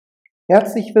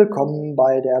Herzlich willkommen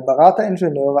bei der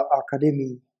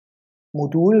Berateringenieure-Akademie,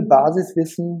 Modul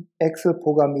Basiswissen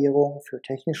Excelprogrammierung für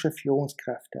technische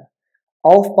Führungskräfte.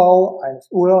 Aufbau eines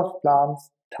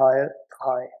Urlaubsplans Teil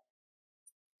 3.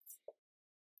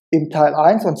 Im Teil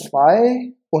 1 und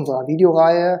 2 unserer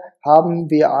Videoreihe haben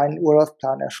wir einen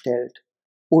Urlaubsplan erstellt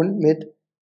und mit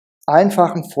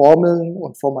einfachen Formeln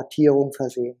und Formatierung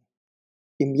versehen.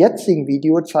 Im jetzigen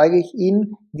Video zeige ich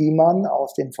Ihnen, wie man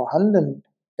aus den vorhandenen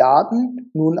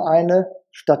Daten nun eine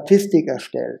Statistik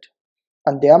erstellt,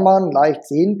 an der man leicht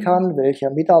sehen kann, welcher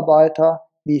Mitarbeiter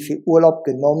wie viel Urlaub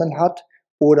genommen hat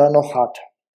oder noch hat.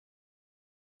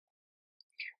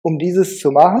 Um dieses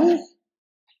zu machen,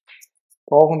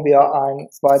 brauchen wir ein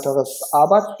weiteres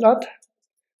Arbeitsblatt.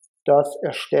 Das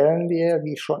erstellen wir,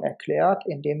 wie schon erklärt,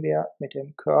 indem wir mit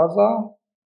dem Cursor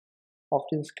auf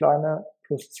dieses kleine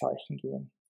Pluszeichen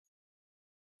gehen.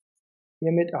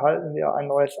 Hiermit erhalten wir ein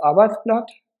neues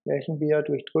Arbeitsblatt, welchen wir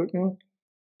durch Drücken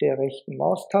der rechten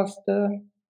Maustaste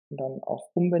und dann auf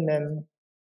Umbenennen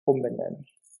umbenennen.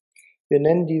 Wir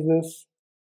nennen dieses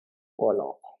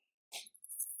Urlaub.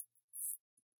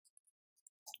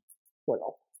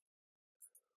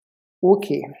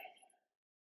 Okay.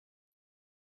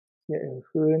 Wir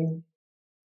erhöhen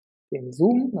den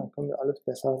Zoom, dann können wir alles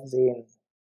besser sehen.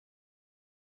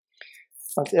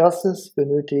 Als erstes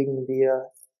benötigen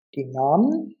wir die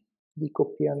Namen. Die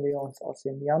kopieren wir uns aus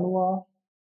dem Januar.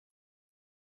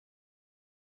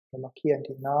 Wir markieren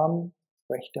die Namen,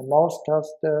 rechte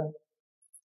Maustaste,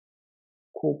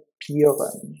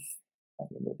 kopieren. Dann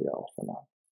gehen wir wieder auf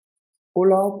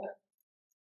Urlaub,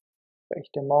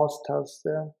 rechte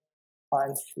Maustaste,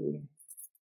 einfügen.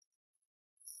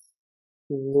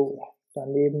 So,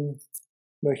 daneben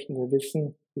möchten wir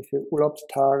wissen, wie viele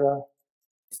Urlaubstage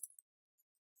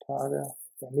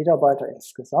der Mitarbeiter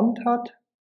insgesamt hat.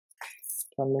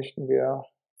 Dann möchten wir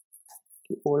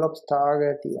die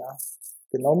Urlaubstage, die er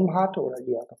genommen hat oder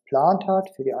die er geplant hat,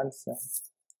 für die einzelnen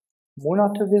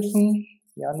Monate wissen.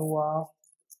 Januar.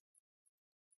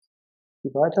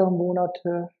 Die weiteren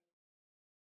Monate,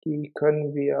 die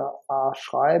können wir A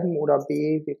schreiben oder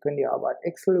B, wir können die Arbeit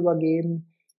Excel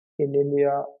übergeben, indem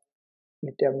wir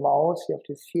mit der Maus hier auf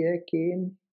das Viereck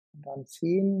gehen und dann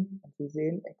ziehen. Und Sie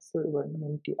sehen, Excel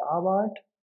übernimmt die Arbeit.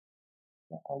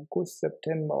 August,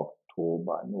 September,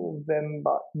 Oktober,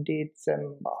 November,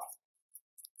 Dezember.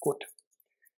 Gut.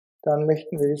 Dann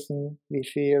möchten wir wissen, wie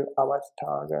viele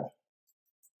Arbeitstage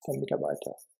der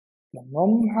Mitarbeiter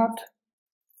genommen hat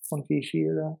und wie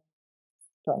viele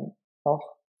dann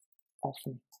noch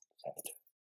offen sind.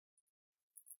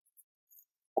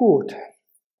 Gut.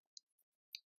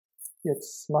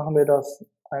 Jetzt machen wir das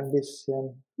ein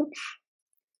bisschen hübsch,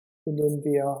 indem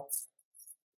wir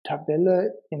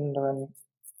Tabelle innen drin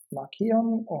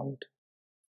markieren und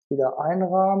wieder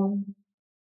einrahmen.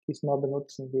 Diesmal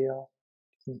benutzen wir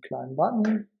diesen kleinen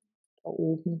Button da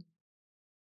oben.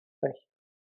 Rechte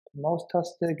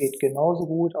Maustaste geht genauso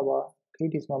gut, aber okay,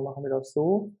 diesmal machen wir das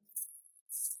so.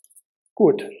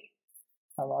 Gut,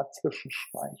 einmal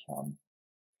zwischenspeichern.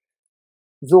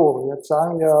 So, jetzt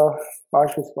sagen wir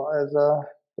beispielsweise,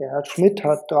 der Herr Schmidt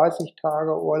hat 30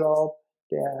 Tage Urlaub,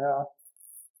 der Herr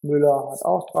Müller hat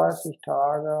auch 30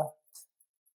 Tage,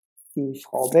 die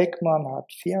Frau Beckmann hat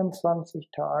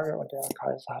 24 Tage und der Herr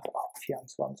Kaiser hat auch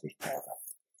 24 Tage.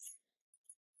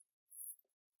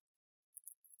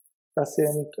 Das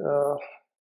sind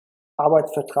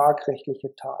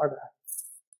arbeitsvertragrechtliche Tage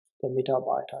der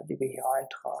Mitarbeiter, die wir hier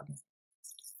eintragen.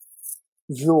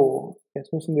 So,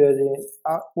 jetzt müssen wir die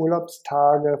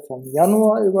Urlaubstage vom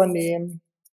Januar übernehmen.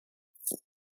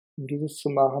 Um dieses zu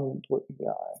machen, drücken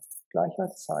wir ein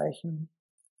Gleichheitszeichen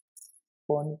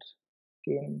und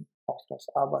gehen auf das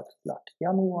Arbeitsblatt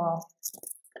Januar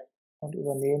und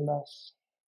übernehmen das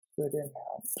für den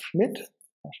Herrn Schmidt.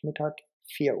 Herr Schmidt hat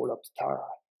 4 Urlaubstage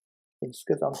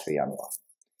insgesamt für Januar.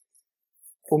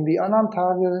 Um die anderen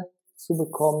Tage zu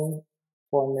bekommen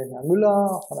von den Herrn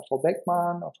Müller, von der Frau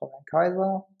Beckmann und von Herrn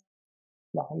Kaiser,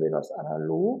 machen wir das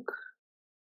analog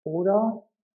oder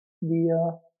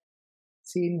wir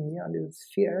ziehen hier an dieses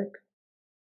Viereck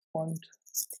und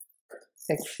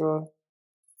Excel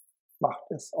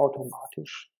macht es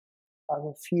automatisch.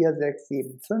 Also 4, 6,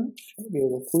 7, 5. Wir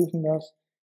überprüfen das.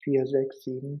 4, 6,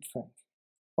 7, 5.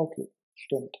 Okay,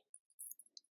 stimmt.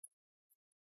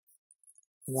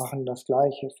 Wir machen das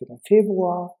gleiche für den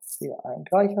Februar. Hier ein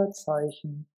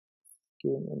Gleichheitszeichen.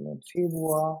 Gehen in den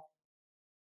Februar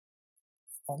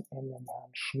und in den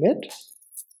Herrn Schmidt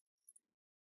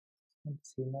und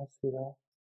ziehen das wieder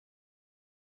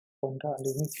runter an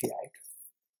diesem Viereck.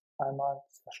 Einmal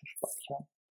zwischenspeichern.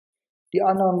 Die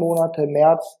anderen Monate,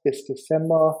 März bis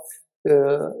Dezember,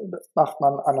 macht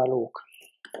man analog.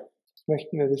 Jetzt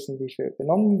möchten wir wissen, wie viel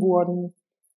genommen wurden.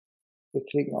 Wir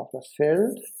klicken auf das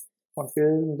Feld und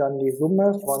bilden dann die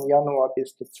Summe von Januar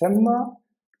bis Dezember.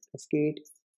 Das geht,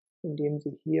 indem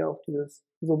Sie hier auf dieses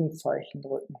Summenzeichen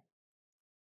drücken.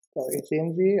 So, jetzt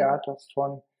sehen Sie, er hat das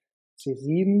von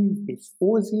C7 bis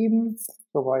O7.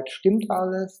 Soweit stimmt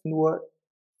alles, nur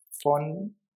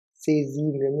von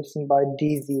C7. Wir müssen bei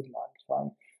D7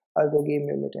 anfangen. Also gehen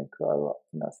wir mit dem Cursor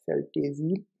in das Feld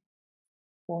D7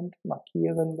 und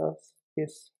markieren das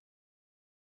bis,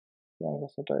 ja,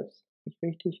 das hat er jetzt nicht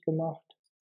richtig gemacht.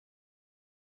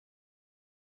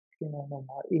 Gehen wir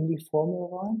nochmal in die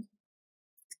Formel rein,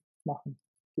 machen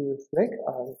dieses weg.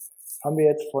 Also haben wir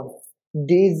jetzt von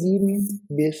D7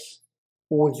 bis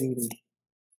O7.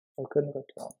 Wir können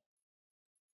return.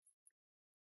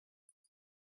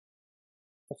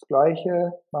 Das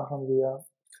gleiche machen wir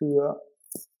für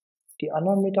die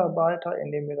anderen Mitarbeiter,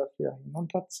 indem wir das wieder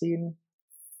hinunterziehen.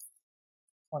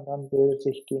 Und dann bildet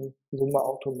sich die Summe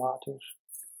automatisch.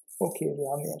 Okay,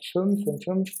 wir haben jetzt 5, sind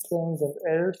 15, sind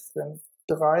 11, sind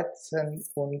 13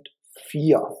 und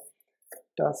 4.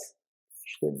 Das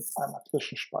stimmt. Einmal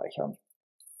zwischenspeichern.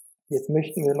 Jetzt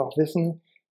möchten wir noch wissen,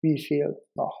 wie viel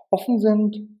noch offen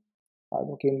sind.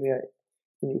 Also gehen wir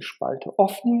in die Spalte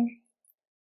offen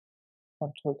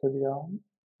und drücke wieder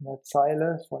in der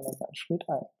Zeile von dem Herrn Schmidt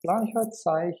ein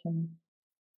Gleichheitszeichen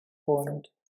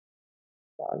und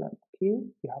sagen,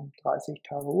 okay, wir haben 30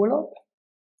 Tage Urlaub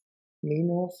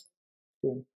minus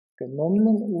den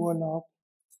genommenen Urlaub,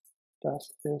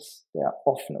 das ist der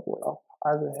offene Urlaub.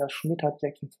 Also Herr Schmidt hat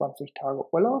 26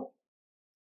 Tage Urlaub.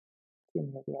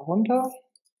 Gehen wir wieder runter.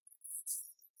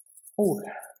 Oh,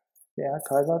 der Herr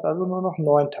Kaiser hat also nur noch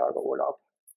 9 Tage Urlaub.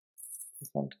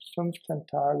 Das sind 15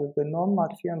 Tage genommen,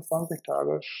 hat 24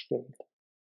 Tage, stimmt.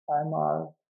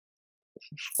 Einmal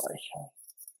zwischenspeichern.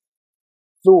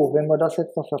 So, wenn wir das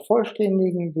jetzt noch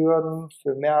vervollständigen würden,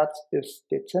 für März bis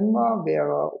Dezember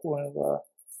wäre unsere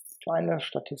kleine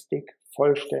Statistik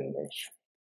vollständig.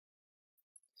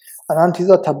 Anhand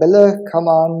dieser Tabelle kann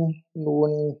man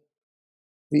nun,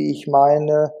 wie ich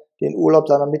meine, den Urlaub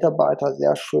seiner Mitarbeiter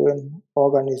sehr schön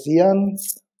organisieren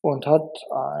und hat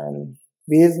einen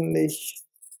wesentlich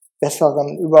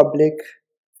besseren Überblick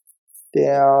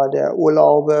der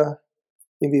Urlaube,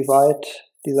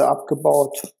 inwieweit diese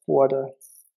abgebaut wurde.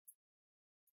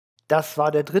 Das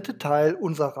war der dritte Teil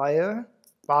unserer Reihe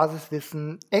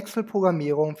Basiswissen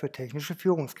Excel-Programmierung für technische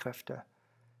Führungskräfte.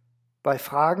 Bei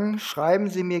Fragen schreiben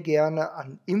Sie mir gerne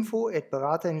an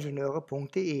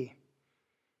info@berateringenieure.de.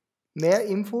 Mehr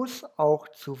Infos auch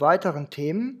zu weiteren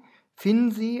Themen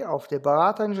finden Sie auf der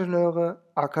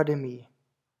Berateringenieure-Akademie.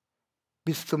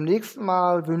 Bis zum nächsten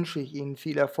Mal wünsche ich Ihnen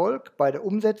viel Erfolg bei der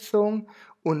Umsetzung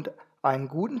und einen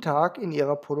guten Tag in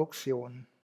Ihrer Produktion.